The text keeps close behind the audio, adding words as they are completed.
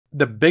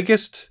the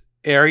biggest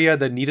area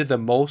that needed the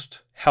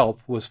most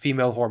help was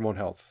female hormone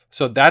health.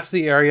 So that's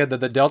the area that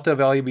the delta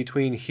value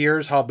between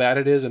here's how bad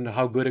it is and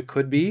how good it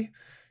could be,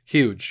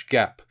 huge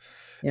gap.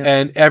 Yep.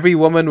 And every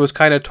woman was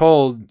kind of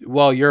told,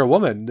 well, you're a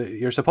woman.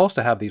 You're supposed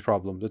to have these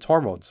problems. It's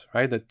hormones,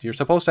 right? That you're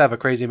supposed to have a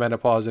crazy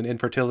menopause and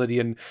infertility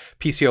and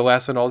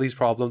PCOS and all these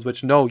problems,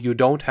 which no, you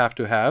don't have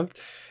to have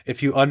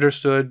if you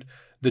understood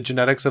the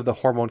genetics of the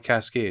hormone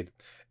cascade.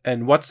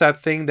 And what's that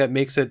thing that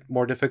makes it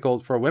more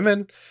difficult for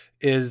women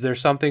is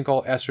there's something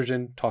called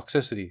estrogen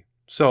toxicity.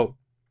 So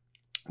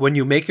when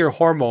you make your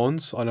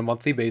hormones on a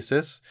monthly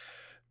basis,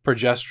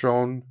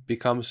 progesterone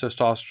becomes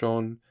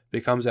testosterone,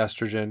 becomes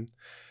estrogen.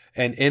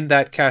 And in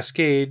that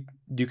cascade,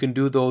 you can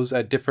do those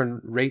at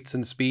different rates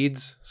and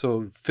speeds.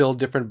 So fill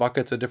different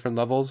buckets at different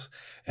levels.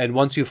 And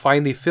once you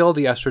finally fill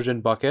the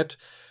estrogen bucket,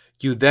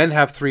 you then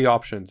have 3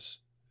 options: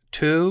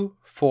 2,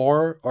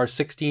 4, or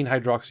 16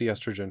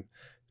 hydroxyestrogen.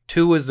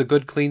 2 is the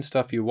good, clean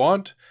stuff you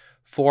want.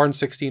 4 and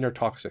 16 are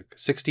toxic.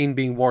 16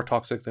 being more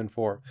toxic than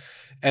 4.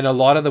 And a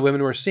lot of the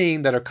women we're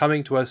seeing that are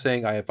coming to us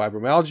saying, I have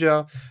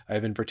fibromyalgia, I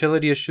have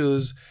infertility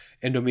issues,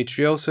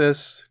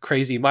 endometriosis,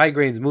 crazy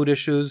migraines, mood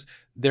issues,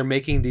 they're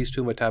making these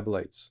 2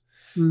 metabolites.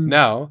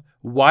 Now,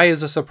 why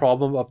is this a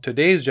problem of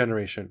today's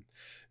generation?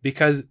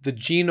 Because the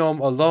genome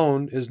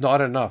alone is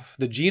not enough.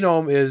 The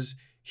genome is,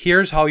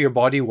 here's how your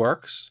body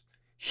works.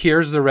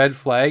 Here's the red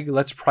flag.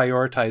 Let's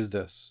prioritize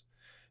this.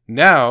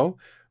 Now,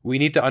 we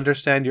need to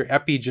understand your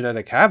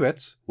epigenetic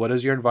habits. What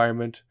is your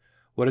environment?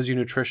 What is your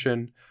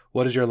nutrition?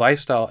 What is your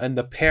lifestyle? And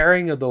the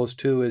pairing of those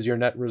 2 is your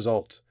net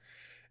result.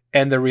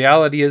 And the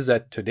reality is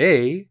that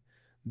today,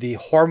 the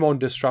hormone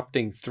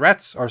disrupting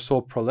threats are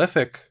so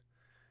prolific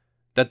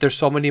that there's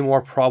so many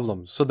more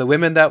problems. So the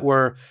women that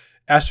were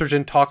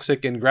estrogen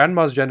toxic in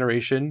grandma's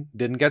generation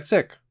didn't get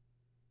sick.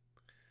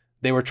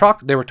 They were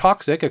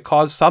toxic. It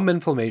caused some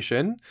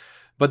inflammation,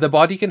 but the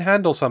body can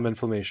handle some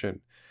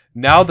inflammation.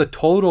 Now the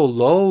total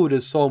load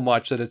is so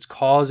much that it's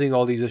causing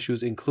all these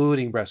issues,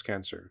 including breast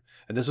cancer.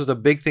 And this was a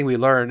big thing we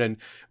learned, and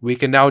we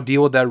can now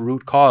deal with that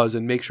root cause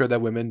and make sure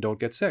that women don't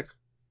get sick.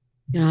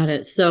 Got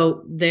it.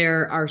 So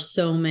there are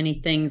so many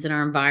things in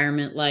our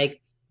environment,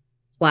 like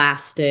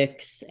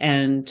plastics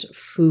and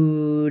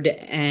food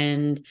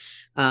and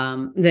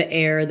the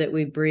air that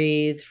we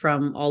breathe,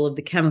 from all of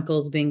the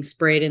chemicals being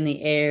sprayed in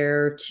the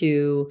air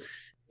to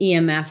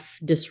EMF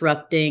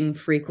disrupting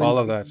frequencies. All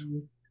of that.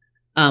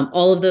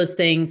 All of those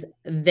things,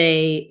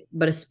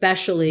 but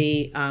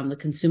especially the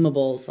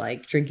consumables,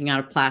 like drinking out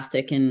of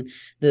plastic and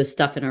the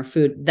stuff in our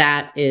food,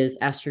 that is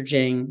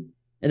estrogen.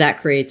 That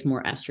creates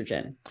more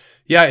estrogen.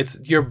 Yeah,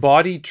 it's your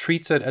body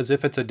treats it as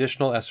if it's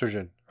additional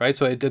estrogen, right?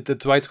 So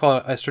that's why it's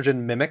called an estrogen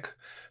mimic.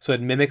 So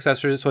it mimics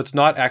estrogen. So it's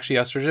not actually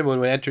estrogen.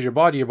 When it enters your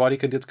body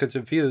can get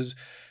confused,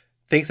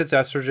 thinks it's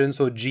estrogen.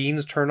 So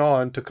genes turn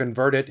on to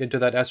convert it into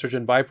that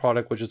estrogen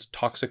byproduct, which is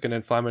toxic and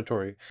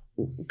inflammatory.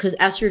 Because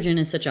estrogen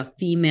is such a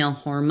female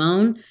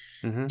hormone.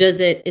 Is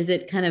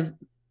it kind of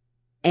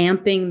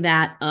amping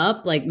that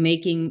up, like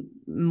making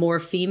more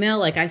female?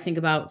 Like I think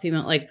about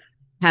female, like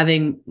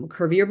having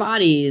curvier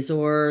bodies,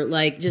 or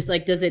like, just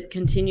like, does it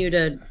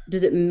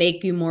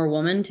make you more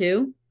woman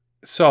too?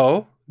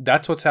 So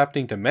that's what's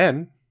happening to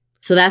men.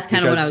 So that's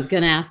kind of what I was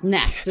going to ask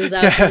next. Is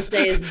that going to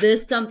say, is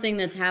this something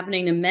that's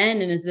happening to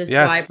men? And is this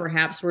why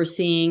perhaps we're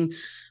seeing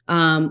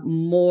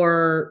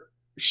more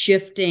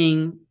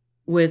shifting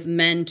with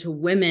men to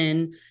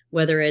women,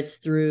 whether it's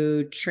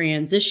through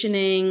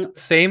transitioning?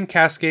 Same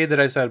cascade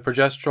that I said,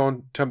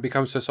 progesterone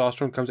becomes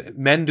testosterone,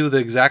 men do the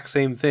exact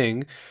same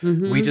thing.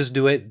 We just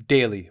do it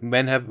daily.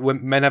 Men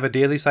have a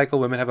daily cycle,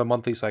 women have a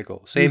monthly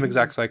cycle, same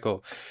exact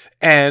cycle.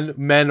 And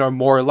men are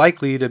more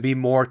likely to be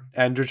more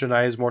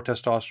androgenized, more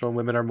testosterone.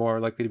 Women are more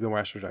likely to be more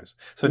estrogenized.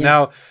 So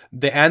now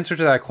the answer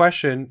to that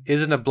question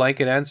isn't a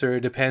blanket answer.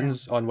 It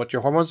depends on what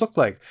your hormones look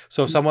like.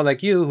 So someone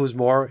like you who's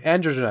more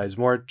androgenized,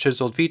 more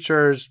chiseled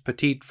features,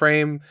 petite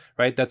frame,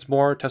 right? That's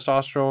more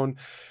testosterone.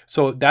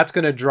 So that's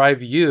going to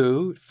drive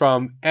you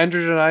from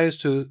androgenized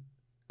to,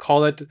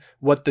 call it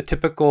what the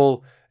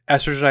typical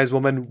estrogenized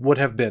woman would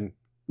have been,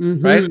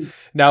 right?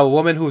 Now, a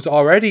woman who's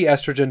already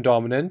estrogen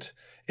dominant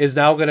is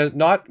now going to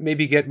not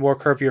maybe get more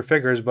curvier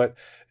figures, but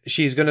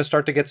she's going to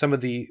start to get some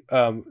of the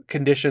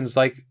conditions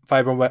like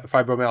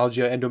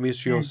fibromyalgia,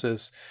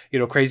 endometriosis,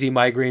 crazy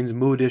migraines,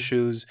 mood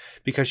issues,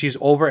 because she's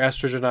over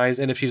estrogenized.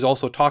 And if she's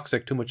also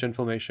toxic, too much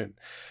inflammation.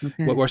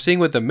 What we're seeing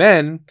with the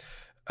men,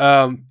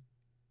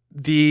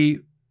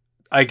 the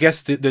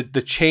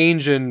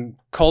change in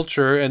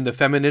culture and the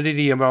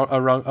femininity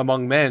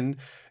among men,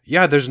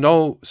 there's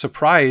no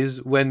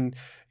surprise when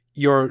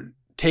you're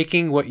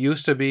taking what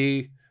used to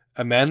be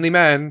a manly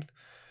man,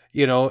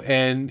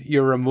 and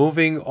you're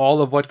removing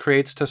all of what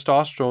creates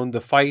testosterone,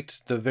 the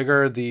fight, the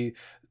vigor, the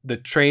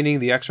training,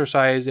 the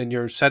exercise, and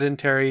you're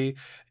sedentary.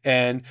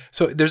 And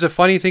so there's a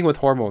funny thing with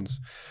hormones.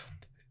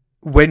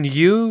 When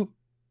you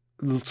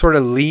sort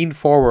of lean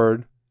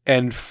forward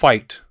and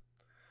fight,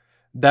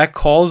 that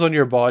calls on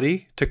your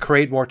body to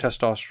create more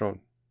testosterone.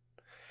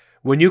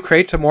 When you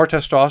create more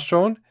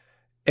testosterone,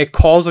 it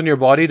calls on your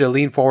body to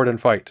lean forward and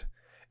fight.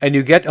 And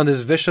you get on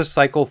this vicious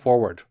cycle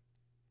forward,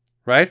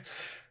 right?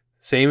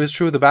 Same is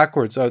true the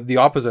backwards, the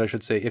opposite, I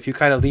should say. If you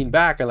kind of lean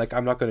back and like,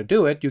 I'm not going to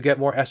do it, you get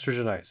more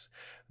estrogenized.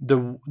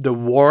 The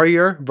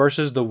warrior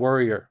versus the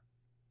worrier,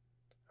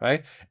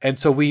 right? And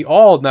so we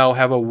all now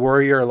have a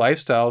worrier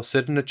lifestyle,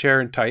 sit in a chair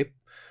and type,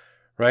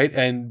 right?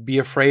 And be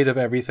afraid of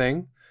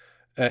everything.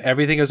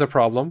 Everything is a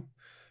problem.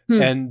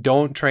 And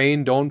don't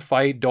train, don't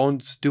fight,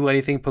 don't do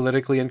anything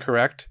politically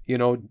incorrect,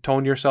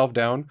 tone yourself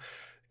down.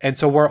 And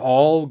so we're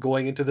all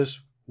going into this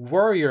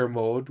warrior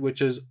mode,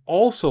 which is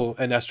also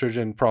an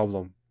estrogen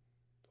problem.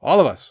 All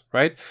of us,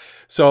 right?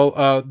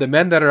 So the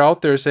men that are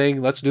out there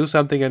saying, let's do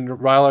something and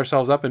rile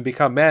ourselves up and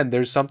become men,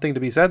 there's something to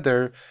be said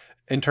there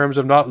in terms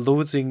of not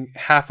losing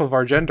half of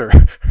our gender,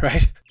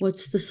 right?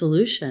 What's the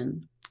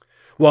solution?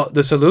 Well,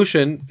 the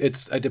solution,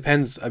 it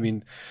depends. I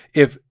mean,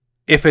 if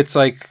it's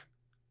like,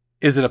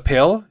 is it a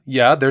pill?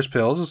 Yeah, there's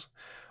pills.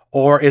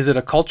 Or is it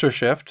a culture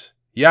shift?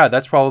 Yeah,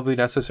 that's probably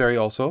necessary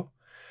also.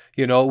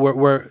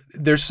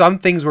 There's some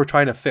things we're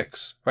trying to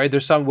fix, right?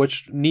 There's some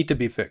which need to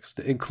be fixed.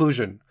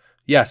 Inclusion.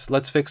 Yes,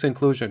 let's fix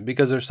inclusion,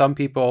 because there's some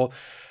people.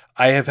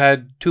 I have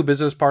had 2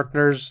 business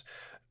partners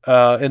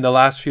in the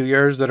last few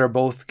years that are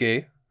both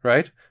gay,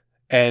 right?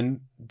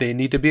 And they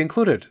need to be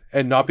included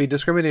and not be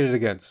discriminated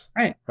against.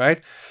 Right.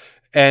 Right.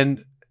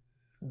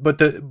 But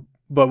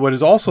what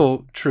is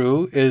also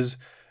true is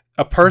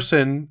a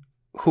person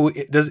who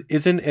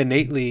isn't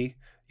innately,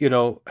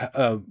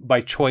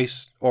 by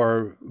choice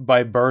or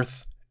by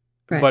birth,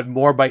 right, but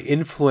more by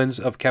influence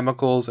of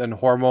chemicals and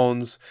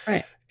hormones,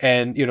 right,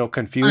 and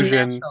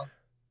confusion,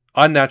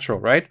 unnatural,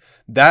 right?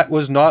 That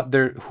was not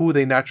who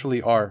they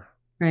naturally are,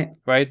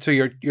 right. So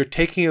you're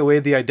taking away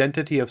the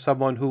identity of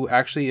someone who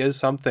actually is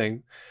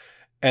something,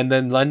 and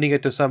then lending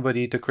it to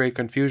somebody to create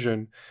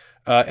confusion.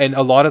 And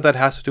a lot of that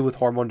has to do with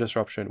hormone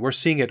disruption. We're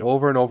seeing it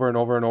over and over and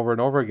over and over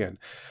and over again.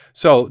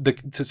 So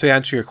to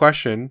answer your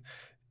question,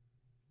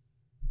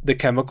 the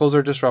chemicals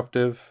are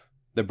disruptive.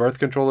 The birth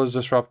control is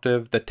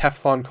disruptive. The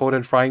Teflon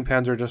coated frying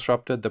pans are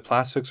disrupted. The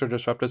plastics are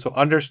disrupted. So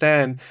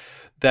understand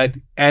that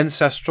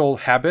ancestral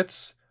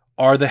habits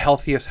are the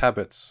healthiest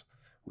habits.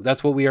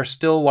 That's what we are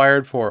still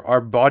wired for. Our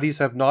bodies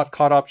have not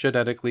caught up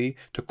genetically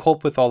to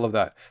cope with all of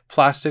that.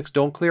 Plastics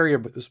don't clear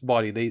your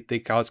body. They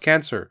cause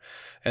cancer,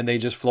 and they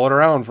just float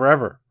around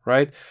forever,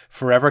 right?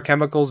 Forever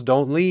chemicals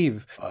don't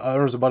leave.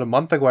 It was about a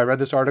month ago, I read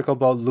this article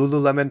about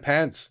Lululemon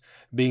pants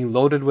being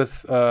loaded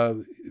with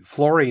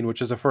fluorine,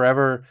 which is a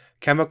forever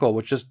chemical,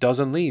 which just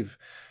doesn't leave.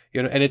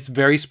 And it's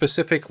very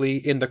specifically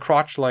in the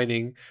crotch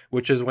lining,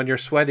 which is when you're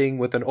sweating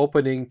with an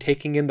opening,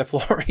 taking in the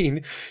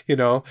fluorine,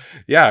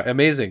 yeah,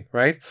 amazing,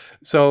 right?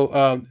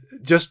 So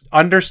just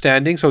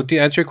understanding, so to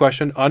answer your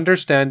question,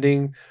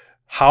 understanding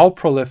how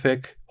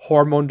prolific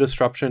hormone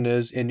disruption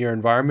is in your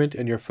environment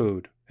and your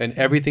food and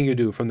everything you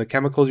do, from the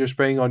chemicals you're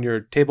spraying on your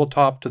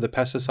tabletop to the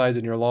pesticides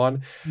in your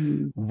lawn.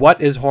 What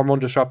is hormone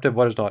disruptive?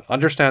 What is not?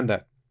 Understand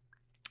that.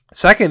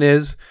 Second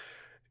is,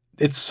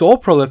 it's so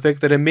prolific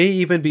that it may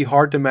even be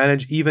hard to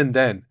manage even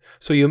then.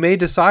 So you may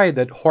decide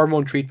that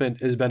hormone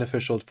treatment is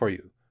beneficial for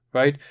you,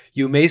 right?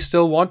 You may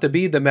still want to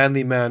be the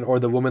manly man or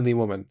the womanly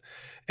woman.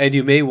 And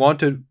you may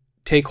want to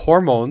take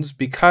hormones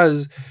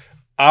because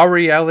our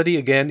reality,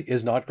 again,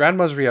 is not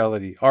grandma's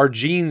reality. Our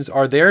genes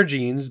are their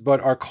genes, but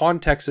our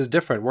context is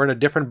different. We're in a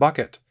different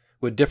bucket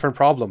with different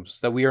problems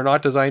that we are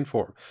not designed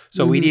for.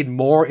 So we need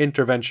more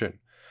intervention.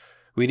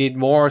 We need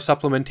more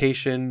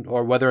supplementation,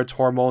 or whether it's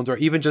hormones or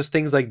even just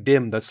things like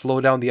DIM that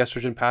slow down the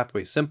estrogen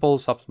pathway. Simple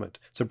supplement.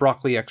 It's a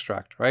broccoli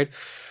extract, right?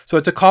 So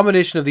it's a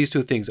combination of these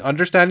two things.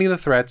 Understanding the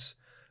threats,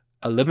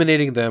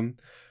 eliminating them,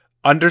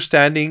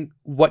 understanding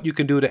what you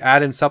can do to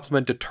add in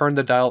supplement to turn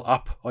the dial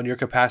up on your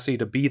capacity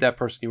to be that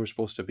person you were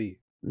supposed to be.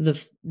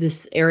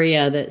 This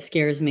area that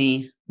scares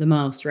me the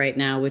most right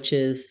now, which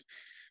is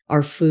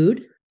our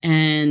food,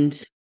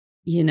 and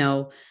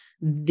the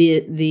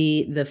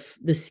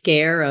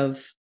scare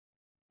of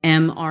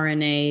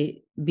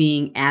mRNA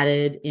being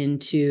added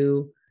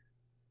into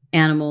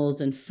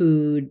animals and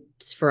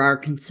foods for our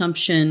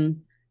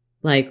consumption.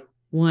 Like,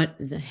 what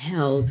the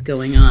hell's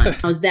going on?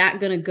 Is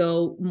that going to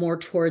go more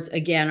towards,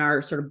 again,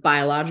 our sort of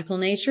biological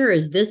nature?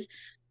 Is this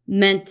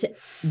meant to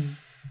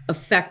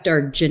affect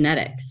our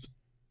genetics?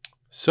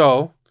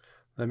 So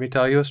let me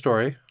tell you a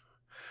story.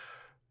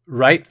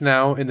 Right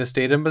now in the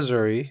state of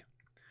Missouri,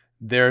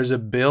 there's a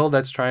bill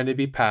that's trying to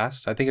be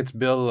passed. I think it's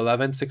Bill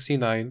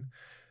 1169,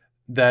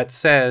 that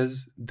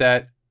says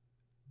that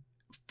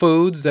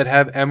foods that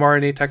have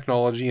mRNA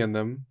technology in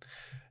them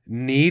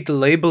need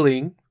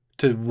labeling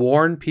to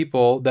warn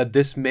people that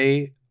this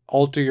may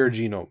alter your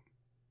genome.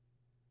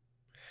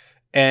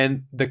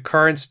 And the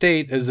current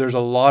state is there's a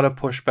lot of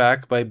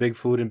pushback by big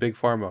food and big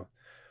pharma.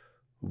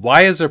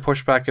 Why is there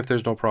pushback if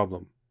there's no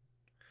problem?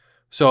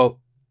 So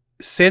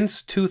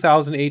since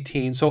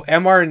 2018, so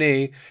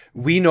mRNA,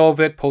 we know of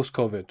it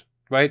post-COVID,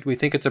 right? We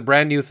think it's a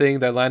brand new thing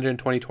that landed in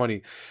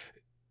 2020.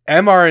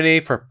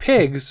 mRNA for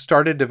pigs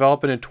started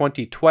developing in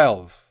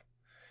 2012.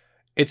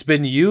 It's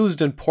been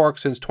used in pork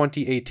since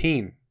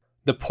 2018.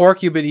 The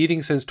pork you've been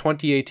eating since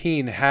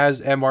 2018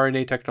 has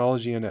mRNA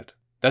technology in it.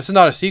 That's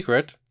not a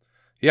secret.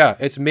 Yeah,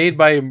 it's made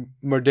by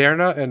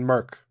Moderna and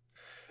Merck.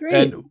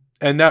 Great.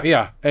 And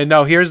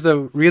now here's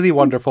the really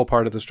wonderful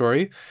part of the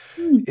story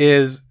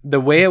is the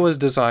way it was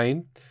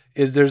designed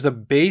is there's a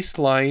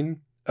baseline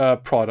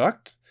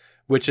product,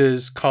 which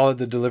is called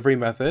the delivery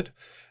method.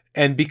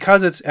 And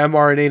because it's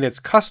mRNA and it's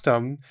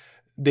custom,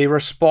 they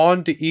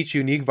respond to each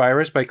unique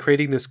virus by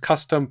creating this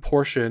custom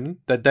portion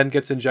that then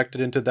gets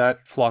injected into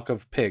that flock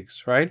of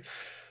pigs, right?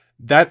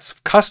 That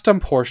custom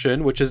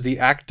portion, which is the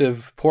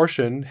active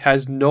portion,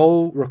 has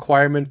no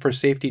requirement for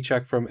safety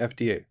check from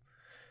FDA.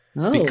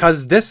 Oh.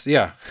 Because this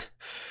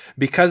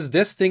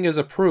thing is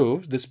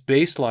approved, this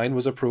baseline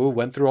was approved,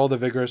 went through all the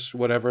vigorous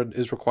whatever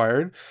is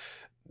required.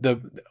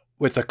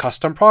 It's a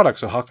custom product.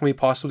 So how can we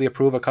possibly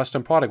approve a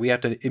custom product? We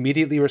have to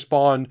immediately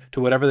respond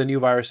to whatever the new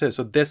virus is.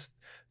 So this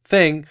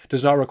thing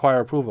does not require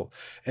approval.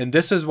 And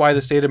this is why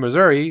the state of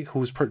Missouri,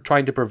 who's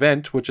trying to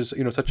prevent, which is,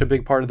 such a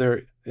big part of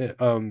their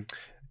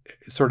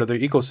sort of their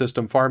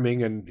ecosystem,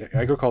 farming and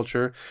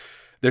agriculture,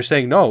 they're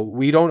saying, no,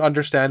 we don't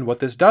understand what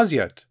this does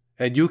yet.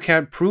 And you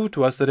can't prove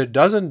to us that it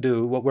doesn't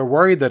do what we're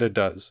worried that it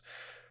does.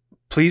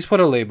 Please put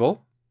a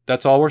label.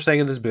 That's all we're saying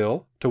in this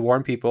bill, to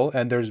warn people.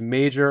 And there's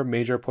major,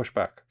 major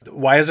pushback.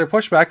 Why is there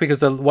pushback?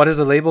 Because what does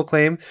the label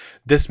claim?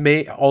 This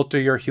may alter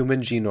your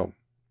human genome.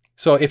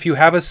 So if you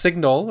have a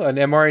signal, an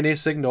mRNA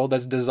signal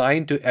that's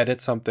designed to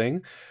edit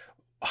something,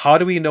 how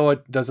do we know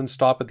it doesn't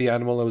stop at the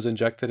animal it was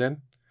injected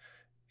in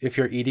if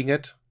you're eating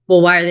it?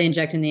 Well, why are they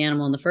injecting the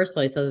animal in the first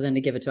place other than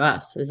to give it to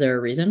us? Is there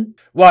a reason?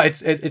 Well,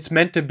 it's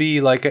meant to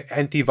be like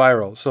an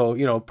antiviral.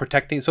 So,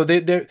 protecting. So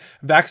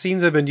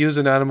vaccines have been used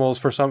in animals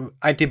for some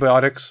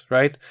antibiotics,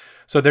 right?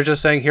 So they're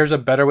just saying, here's a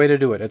better way to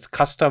do it. It's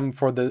custom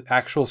for the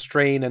actual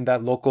strain in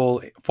that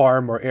local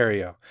farm or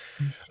area.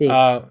 I see.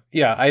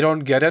 I don't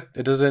get it.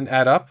 It doesn't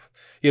add up.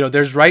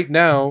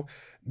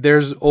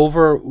 There's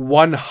over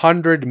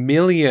 100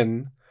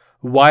 million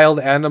wild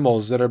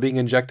animals that are being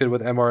injected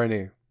with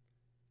mRNA.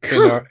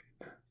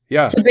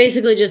 Yeah. To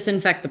basically just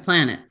infect the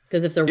planet.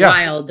 Because if they're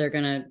wild, they're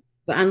going to...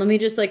 And let me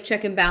just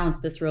check and balance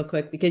this real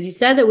quick. Because you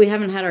said that we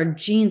haven't had our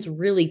genes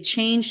really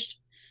changed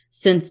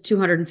since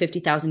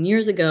 250,000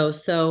 years ago.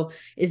 So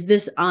is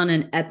this on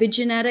an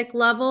epigenetic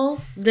level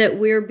that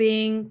we're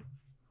being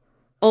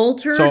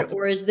altered?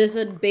 Or is this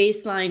a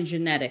baseline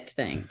genetic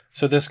thing?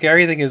 So the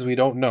scary thing is we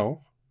don't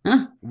know.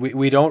 Huh?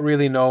 We don't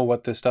really know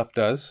what this stuff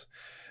does.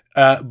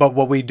 But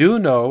what we do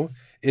know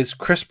is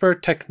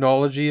CRISPR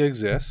technology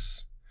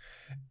exists.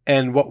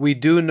 And what we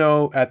do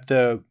know at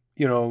the,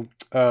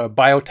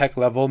 biotech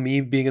level, me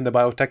being in the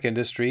biotech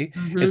industry,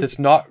 is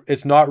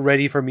it's not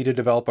ready for me to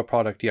develop a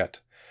product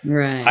yet.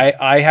 Right.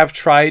 I have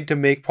tried to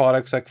make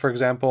products like, for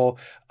example,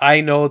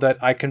 I know that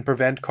I can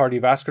prevent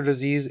cardiovascular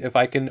disease if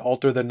I can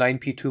alter the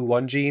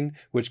 9p21 gene,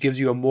 which gives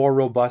you a more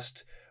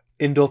robust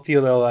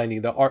endothelial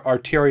lining, the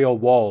arterial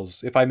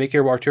walls. If I make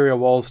your arterial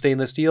walls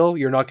stainless steel,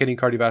 you're not getting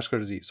cardiovascular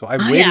disease. So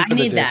I'm waiting for the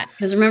day. I need that.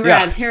 Because remember, I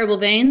have terrible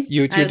veins.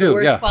 You I have do,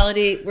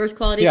 the worst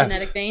quality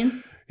genetic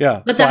veins.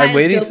 Yeah. But the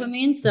highest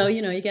dopamine, so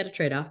you got a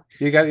trade-off.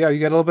 You got a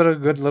little bit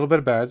of good, a little bit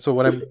of bad. So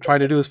what I'm trying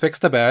to do is fix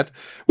the bad,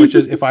 which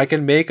is if I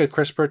can make a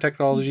CRISPR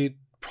technology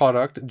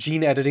product,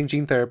 gene editing,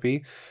 gene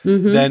therapy,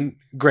 then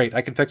great,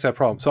 I can fix that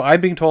problem. So I'm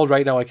being told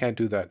right now I can't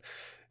do that.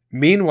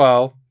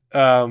 Meanwhile,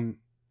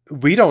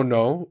 we don't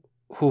know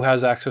who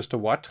has access to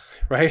what,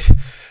 right?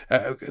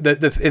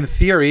 In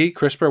theory,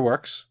 CRISPR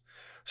works.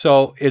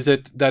 So is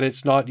it that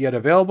it's not yet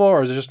available,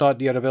 or is it just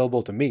not yet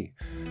available to me?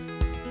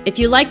 If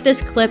you like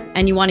this clip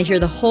and you want to hear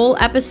the whole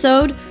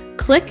episode,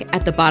 click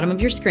at the bottom of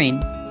your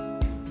screen.